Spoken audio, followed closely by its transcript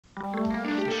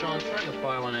Sean, try the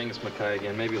file on Angus Mackay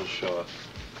again. Maybe he'll show up.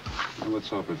 Well, let's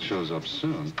hope it shows up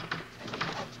soon.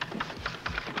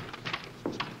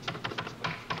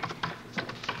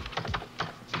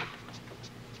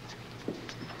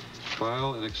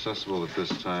 File inaccessible at this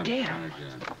time. Damn.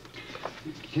 Again.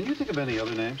 Can you think of any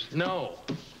other names? No.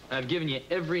 I've given you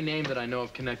every name that I know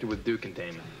of connected with Duke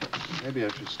Containment. Maybe I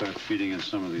should start feeding in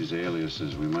some of these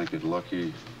aliases. We might get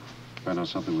lucky. Find out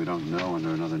something we don't know under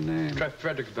another name. Try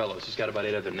Frederick Bellows. He's got about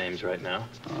 8 other names right now.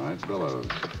 All right, Bellows.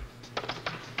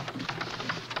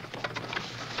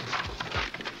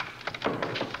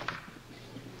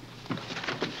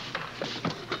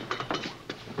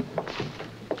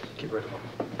 Get rid of him.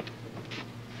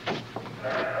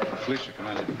 Felicia, come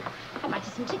on in. I'd like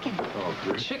some chicken. Oh,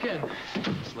 good. Chicken!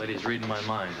 This lady's reading my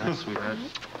mind, huh, sweetheart?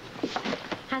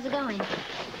 How's it going?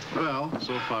 Well,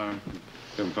 so far,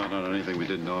 haven't found out anything we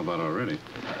didn't know about already.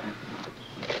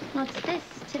 What's this?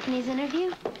 Tiffany's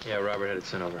interview? Yeah, Robert had it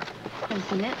sent over. Haven't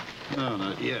seen it. No,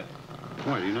 not yet.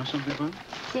 Why, do you know something about it?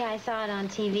 See, I saw it on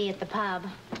TV at the pub.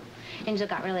 Angel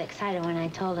got really excited when I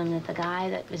told him that the guy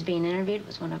that was being interviewed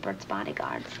was one of Bert's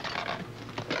bodyguards.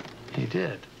 He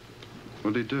did.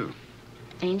 What'd he do?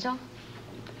 Angel?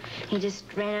 He just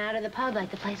ran out of the pub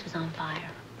like the place was on fire.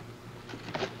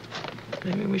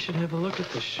 Maybe we should have a look at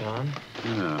this, Sean.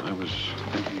 Yeah, I was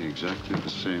thinking exactly the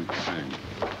same thing.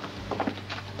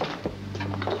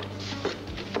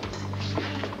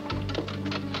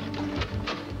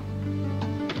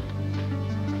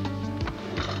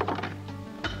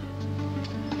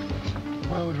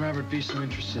 Why would Robert be so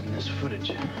interested in this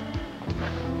footage?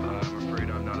 I'm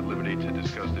afraid I'm not at liberty to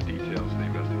discuss the details of the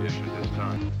investigation at this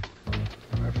time.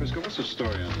 All right, Frisco, what's the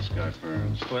story on this guy,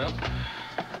 Burns? Well,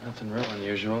 nothing real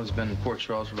unusual. He's been in Port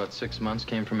Charles for about 6 months,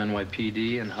 came from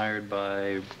NYPD, and hired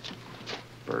by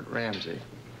Bert Ramsey.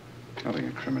 Nothing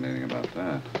incriminating about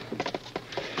that.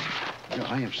 You know,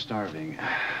 I am starving.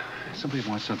 Somebody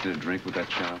wants something to drink with that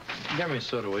chow? Get me a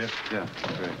soda, will you? Yeah,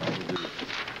 great. We'll do.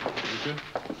 You too?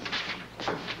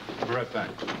 I'll be right back.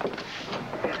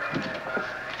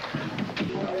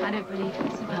 I don't believe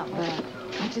it's about Bert.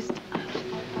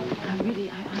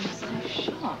 I'm so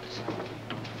shocked.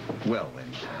 Well,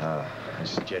 then, I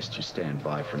suggest you stand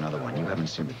by for another one. You haven't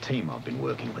seen the team I've been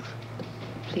working with.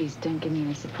 Please don't give me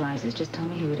any surprises. Just tell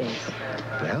me who it is.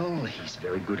 Well, he's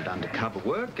very good at undercover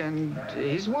work, and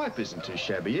his wife isn't too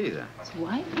shabby either. His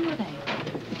wife? Who are they?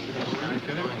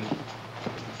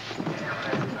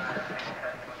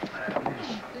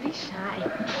 Really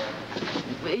shy.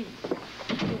 Wait,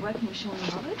 you're working with Sean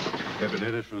and Robert? They've been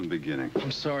in it from the beginning.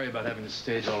 I'm sorry about having to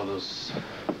stage all of those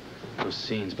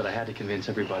scenes, but I had to convince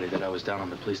everybody that I was down on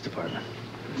the police department.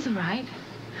 That's all right.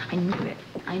 I knew it.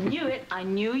 I knew it. I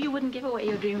knew you wouldn't give away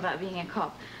your dream about being a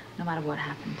cop, no matter what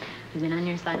happened. We've been on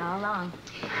your side all along.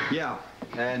 Yeah,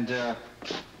 and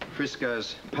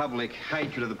Frisco's public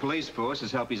hatred of the police force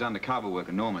has helped his undercover work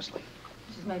enormously.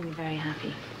 This has made me very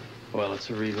happy. Well,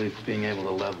 it's a relief being able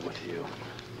to level with you.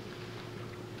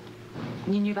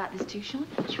 You knew about this too, Sean?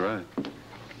 That's right.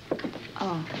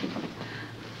 Oh.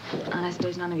 And I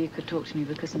suppose none of you could talk to me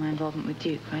because of my involvement with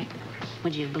Duke, right?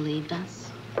 Would you have believed us?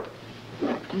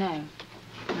 No.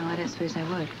 No, I don't suppose I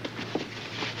would.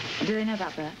 Do they know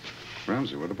about Bert?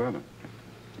 Ramsey, what about it?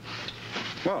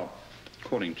 Well,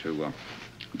 according to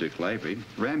Duke Lavery,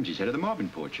 Ramsey's head of the mob in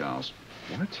Port Charles.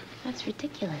 What? That's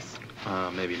ridiculous.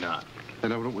 Maybe not.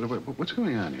 And, what's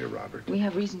going on here, Robert? We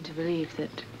have reason to believe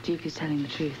that Duke is telling the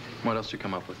truth. What else you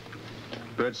come up with?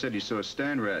 Bert said he saw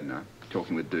Stan Radner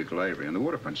talking with Duke Lavery on the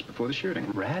waterfront just before the shooting.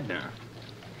 Radner?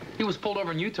 He was pulled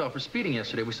over in Utah for speeding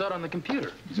yesterday. We saw it on the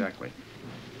computer. Exactly.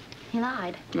 He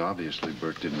lied. Obviously,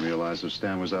 Bert didn't realize that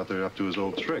Stan was out there up to his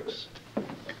old tricks.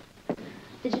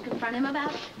 Did you confront him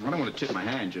about it? I don't want to tip my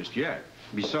hand just yet.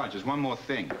 Besides, there's one more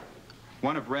thing.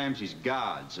 One of Ramsey's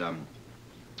guards,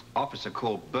 officer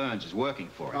called Burns, is working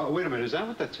for him. Oh, wait a minute. Is that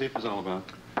what that tape is all about?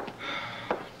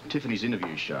 Tiffany's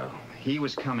interview show. He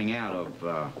was coming out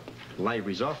of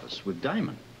Lavery's office with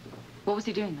Damon. What was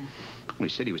he doing there? Well, he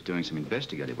said he was doing some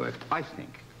investigative work. I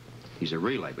think he's a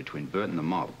relay between Bert and the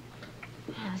mob.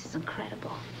 Yeah, this is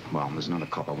incredible. Well, there's another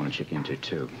cop I want to check into,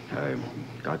 too. A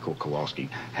guy called Kowalski.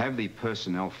 Have the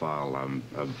personnel file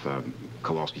of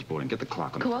Kowalski's board and get the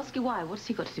clock on it. Kowalski, why? What's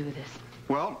he got to do with this?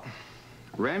 Well,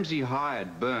 Ramsey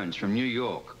hired Burns from New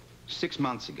York 6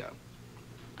 months ago.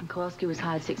 And Kowalski was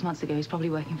hired 6 months ago. He's probably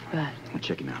working for Bert. I'll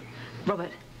check him out.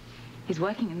 Robert, he's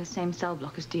working in the same cell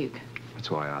block as Duke.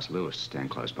 That's why I asked Lewis to stand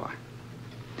close by.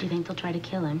 Do you think they'll try to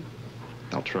kill him?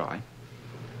 I'll try.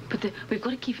 But we've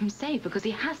got to keep him safe because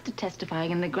he has to testify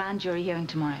in the grand jury hearing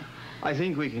tomorrow. I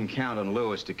think we can count on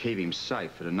Lewis to keep him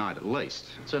safe for tonight at least.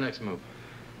 What's our next move?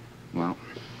 Well,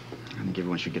 I think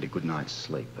everyone should get a good night's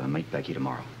sleep. Meet back here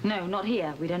tomorrow. No, not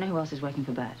here. We don't know who else is working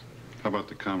for Bert. How about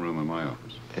the comm room in my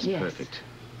office? That's Yes. perfect.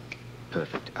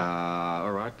 Perfect.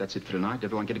 All right, that's it for tonight.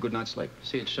 Everyone get a good night's sleep.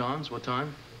 See you at Sean's. What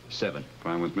time? 7.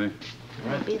 Fine with me.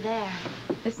 We'll be there.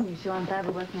 Listen, you two, I'm glad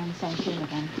we're working on the same tune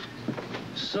again.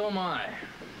 So am I.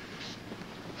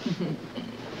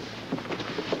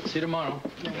 See you tomorrow.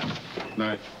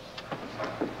 Night.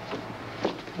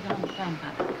 You're on the phone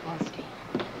about that Kowalski.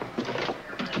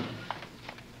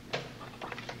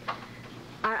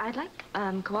 I'd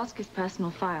like Kowalski's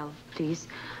personal file, please.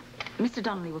 Mr.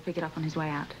 Donnelly will pick it up on his way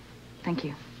out. Thank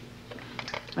you.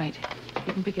 Right.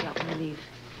 You can pick it up when you leave.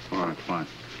 All right, fine.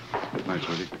 Night,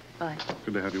 sweetie. Bye.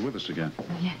 Good to have you with us again.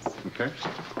 Yes. Okay?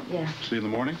 Yeah. See you in the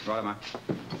morning? Right, Ma.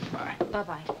 Bye.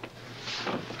 Bye-bye.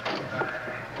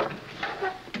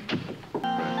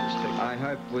 I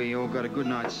hope we all got a good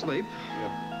night's sleep.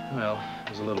 Well, it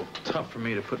was a little tough for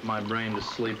me to put my brain to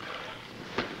sleep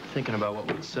thinking about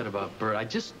what was said about Bert.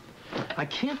 I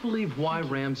can't believe why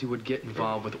Ramsey would get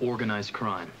involved with organized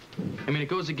crime. I mean, it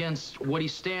goes against what he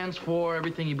stands for,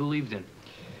 everything he believed in.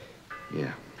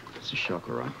 Yeah, it's a shock,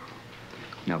 all right.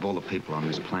 Now, of all the people on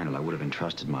this planet, I would have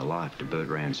entrusted my life to Bert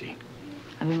Ramsey.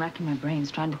 I've been racking my brains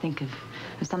trying to think of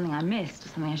something I missed or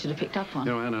something I should have picked up on.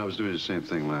 You know, Anna, I was doing the same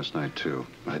thing last night, too.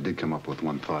 I did come up with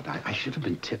one thought. I should have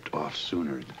been tipped off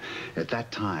sooner. At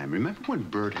that time, remember when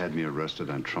Bert had me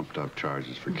arrested on trumped-up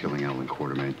charges for killing Ellen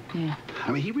Quartermain? Yeah.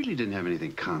 I mean, he really didn't have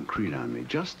anything concrete on me,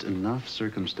 just enough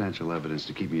circumstantial evidence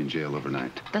to keep me in jail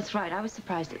overnight. That's right. I was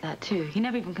surprised at that, too. He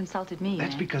never even consulted me.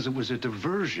 That's because it was a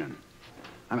diversion.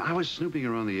 I mean, I was snooping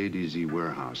around the ADZ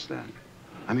warehouse then.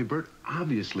 I mean, Bert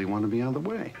obviously wanted me out of the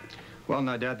way. Well,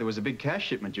 no doubt there was a big cash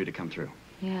shipment due to come through.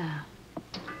 Yeah.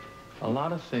 A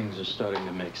lot of things are starting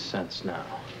to make sense now.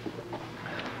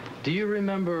 Do you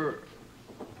remember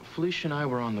Felicia and I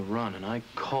were on the run, and I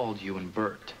called you and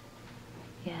Bert?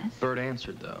 Yes? Bert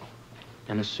answered, though.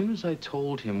 And as soon as I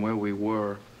told him where we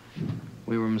were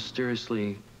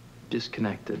mysteriously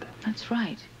disconnected. That's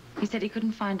right. He said he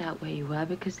couldn't find out where you were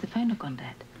because the phone had gone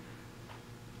dead.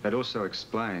 That also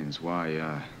explains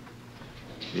why,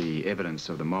 the evidence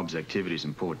of the mob's activities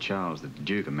in Port Charles that the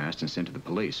Duke amassed and sent to the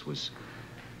police was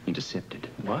intercepted.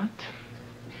 What?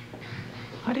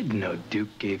 I didn't know Duke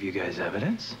gave you guys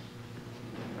evidence.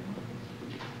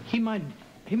 He might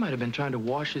have been trying to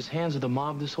wash his hands of the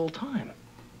mob this whole time.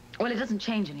 Well, it doesn't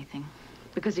change anything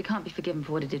because he can't be forgiven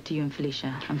for what he did to you and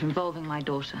Felicia and for involving my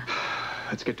daughter.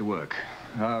 Let's get to work.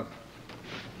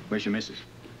 Where's your missus?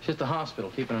 She's at the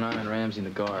hospital, keeping an eye on Ramsey and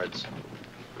the guards.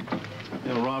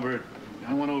 You know, Robert,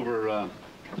 I went over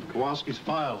Kowalski's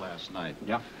file last night.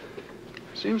 Yeah.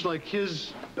 Seems like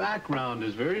his background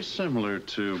is very similar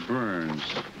to Burns.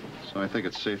 So I think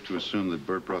it's safe to assume that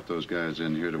Bert brought those guys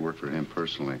in here to work for him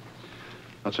personally.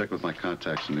 I'll check with my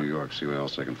contacts in New York, see what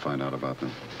else I can find out about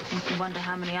them. Makes me wonder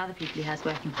how many other people he has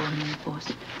working for him in the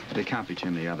force. There can't be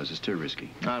too many others. It's too risky.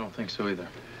 I don't think so either.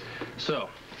 So,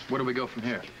 where do we go from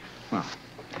here? Well,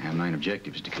 our main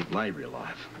objective is to keep Lavery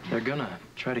alive. They're gonna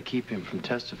try to keep him from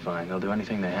testifying. They'll do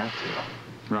anything they have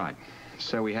to. Right.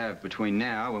 So we have between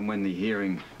now and when the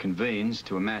hearing convenes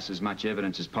to amass as much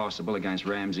evidence as possible against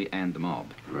Ramsey and the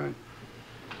mob. Right.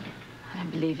 I don't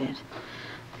believe it.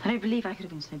 I don't believe I could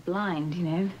have been so blind, you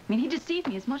know. I mean, he deceived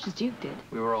me as much as Duke did.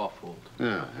 We were all fooled.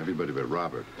 Yeah, everybody but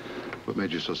Robert. What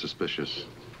made you so suspicious?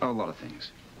 Oh, a lot of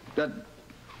things.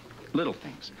 Little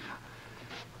things.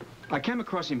 I came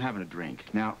across him having a drink.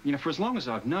 Now, you know, for as long as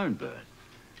I've known Bert,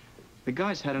 the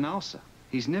guy's had an ulcer.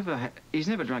 He's never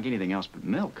drunk anything else but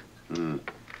milk.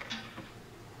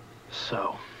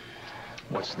 So,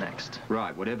 what's next?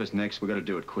 Right, whatever's next, we've got to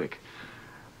do it quick.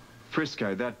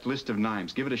 Frisco, that list of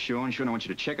names, give it to Sean. Sean, I want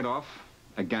you to check it off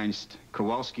against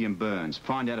Kowalski and Burns.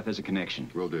 Find out if there's a connection.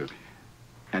 Will do.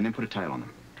 And then put a tail on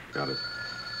them. Got it.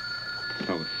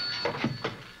 Over.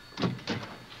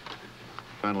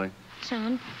 Finally.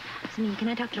 Sean, Samine, can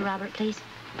I talk to Robert, please?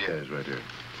 Yeah, he's right here.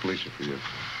 Felicia for you.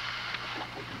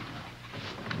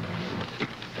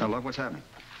 Oh, love, what's happening?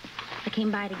 I came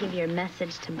by to give your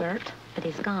message to Bert, but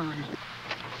he's gone.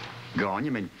 Gone?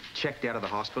 You mean checked out of the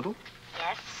hospital?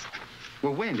 Yes.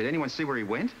 Well, when? Did anyone see where he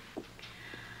went?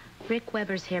 Rick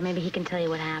Weber's here. Maybe he can tell you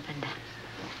what happened.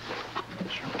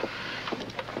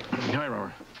 Hi,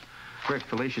 Robert. Rick,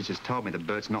 Felicia just told me that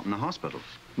Bert's not in the hospital.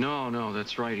 No,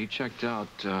 that's right. He checked out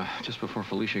just before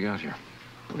Felicia got here.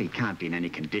 Well, he can't be in any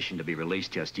condition to be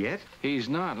released just yet. He's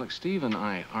not. Look, Steve and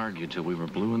I argued till we were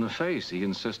blue in the face. He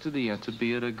insisted he had to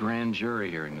be at a grand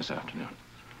jury hearing this afternoon.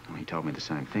 Well, he told me the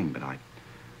same thing, but I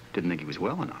didn't think he was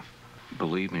well enough.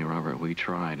 Believe me, Robert, we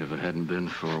tried. If it hadn't been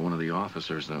for one of the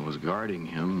officers that was guarding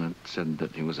him that said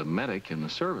that he was a medic in the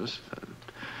service,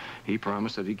 he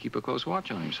promised that he'd keep a close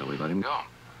watch on him, so we let him go.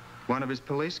 One of his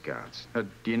police guards.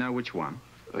 Do you know which one?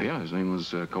 Yeah, his name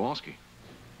was Kowalski.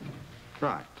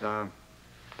 Right.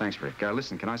 Thanks, Rick.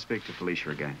 Listen, can I speak to Felicia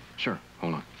again? Sure,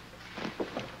 hold on.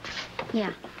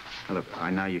 Yeah. Now, look,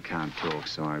 I know you can't talk,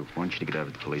 so I want you to get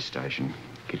over to the police station.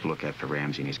 Keep a lookout for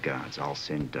Ramsey and his guards. I'll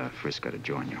send Frisco to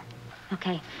join you.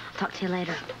 Okay. Talk to you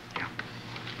later. Yeah.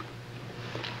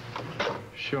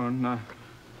 Sean,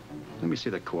 let me see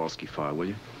that Kowalski file, will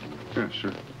you? Yeah,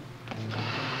 sure.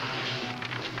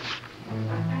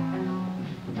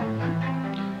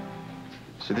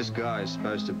 So this guy is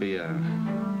supposed to be a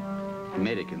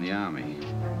medic in the army.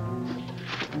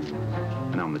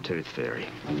 And I'm the Tooth Fairy.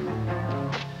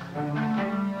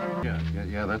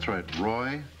 Yeah, that's right.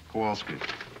 Roy Kowalski.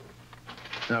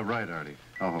 Right, Artie.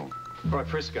 Oh. Right,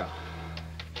 Frisco.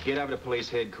 Get over to police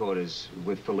headquarters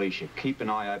with Felicia. Keep an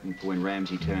eye open for when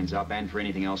Ramsey turns up and for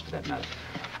anything else for that matter.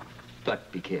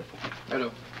 But be careful.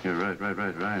 Hello. Yeah, right,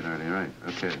 Artie, right.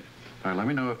 Okay. All right, let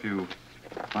me know if you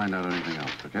find out anything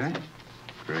else, okay?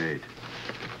 Great.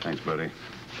 Thanks, buddy.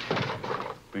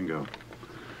 Bingo.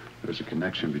 There's a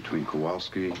connection between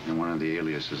Kowalski and one of the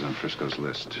aliases on Frisco's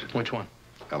list. Which one?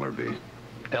 Ellerby.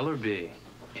 Ellerby,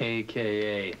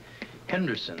 a.k.a.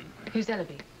 Henderson. Who's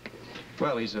Ellerby?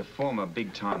 Well, he's a former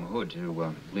big-time hood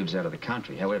who lives out of the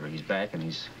country. However, he's back and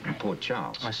he's in Port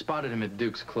Charles. I spotted him at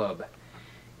Duke's Club.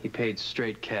 He paid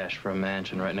straight cash for a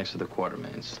mansion right next to the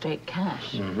Quartermains. Straight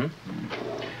cash? Mm-hmm.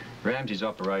 Ramsey's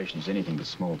operation is anything but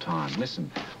small time.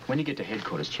 Listen, when you get to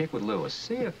headquarters, check with Lewis.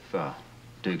 See if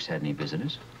Duke's had any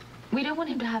visitors. We don't want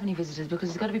him to have any visitors because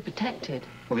he's got to be protected.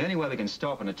 Well, the only way we can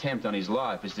stop an attempt on his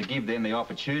life is to give them the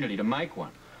opportunity to make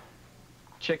one.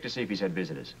 Check to see if he's had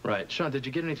visitors. Right. Sean, did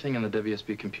you get anything on the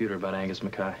WSB computer about Angus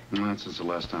Mackay? No, that's since the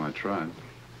last time I tried.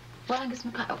 Well, Angus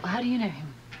Mackay, how do you know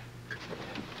him?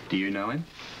 Do you know him?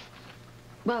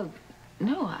 Well,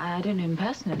 no, I don't know him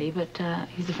personally, but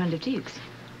he's a friend of Duke's.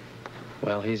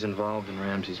 Well, he's involved in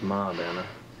Ramsey's mob, Anna.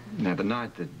 Now, the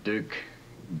night that Duke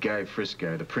gave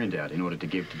Frisco the printout in order to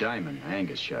give to Damon,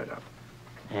 Angus showed up.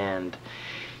 And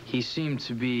he seemed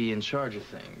to be in charge of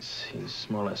things. He's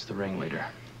more or less the ringleader.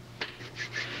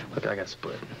 Look, I got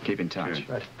split. Keep in touch.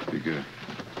 Good. Be good.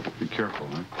 Be careful,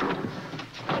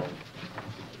 huh?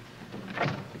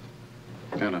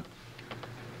 Anna,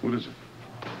 what is it?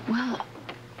 Well,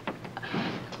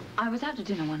 I was out to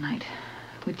dinner one night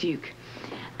with Duke,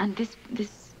 and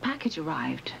this package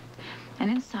arrived, and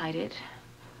inside it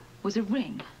was a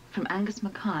ring from Angus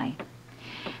Mackay.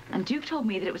 And Duke told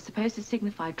me that it was supposed to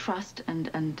signify trust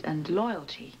and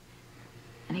loyalty.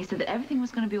 And he said that everything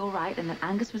was going to be all right and that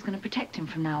Angus was going to protect him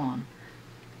from now on.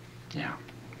 Yeah.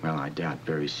 Well, I doubt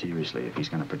very seriously if he's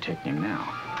going to protect him now.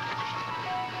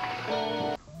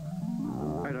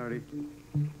 Right, Artie.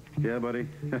 Yeah, buddy.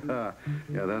 Yeah,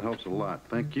 that helps a lot.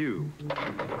 Thank you.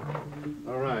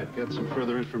 All right, got some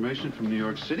further information from New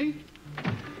York City.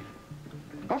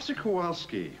 Officer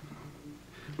Kowalski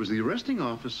was the arresting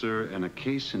officer in a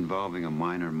case involving a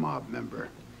minor mob member.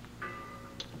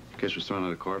 Case was thrown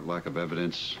out of court, lack of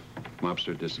evidence.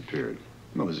 Mobster disappeared.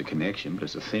 Well, there's a connection, but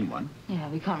it's a thin one. Yeah,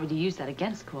 we can't really use that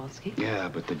against Kowalski. Yeah,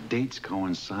 but the dates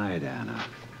coincide, Anna.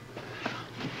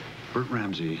 Bert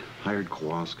Ramsey hired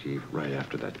Kowalski right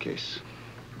after that case.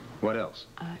 What else?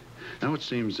 Now it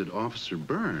seems that Officer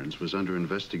Burns was under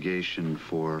investigation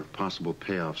for possible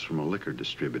payoffs from a liquor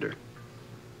distributor.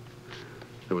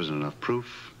 There wasn't enough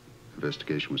proof.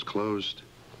 Investigation was closed.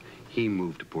 He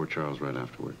moved to Port Charles right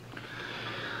afterward.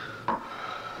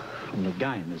 And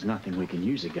again, there's nothing we can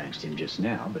use against him just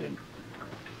now, but in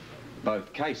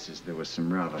both cases, there were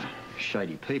some rather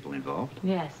shady people involved.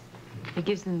 Yes. It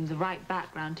gives them the right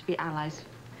background to be allies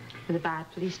with a bad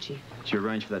police chief. Did you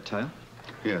arrange for that tail?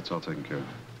 Yeah, it's all taken care of.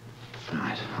 All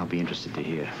right, I'll be interested to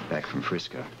hear back from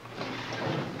Frisco.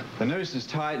 The noose is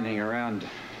tightening around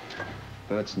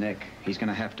Bert's neck. He's going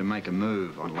to have to make a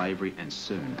move on Lavery, and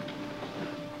soon.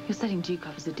 You're setting Duke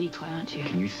up as a decoy, aren't you?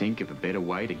 Can you think of a better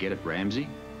way to get at Ramsey?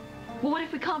 Well, what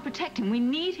if we can't protect him? We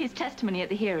need his testimony at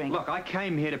the hearing. Look, I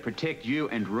came here to protect you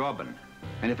and Robin.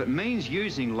 And if it means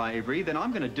using Lavery, then I'm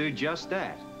going to do just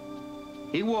that.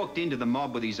 He walked into the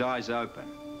mob with his eyes open.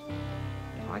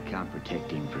 If I can't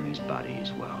protect him from his buddy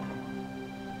as well,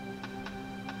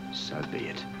 so be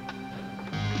it.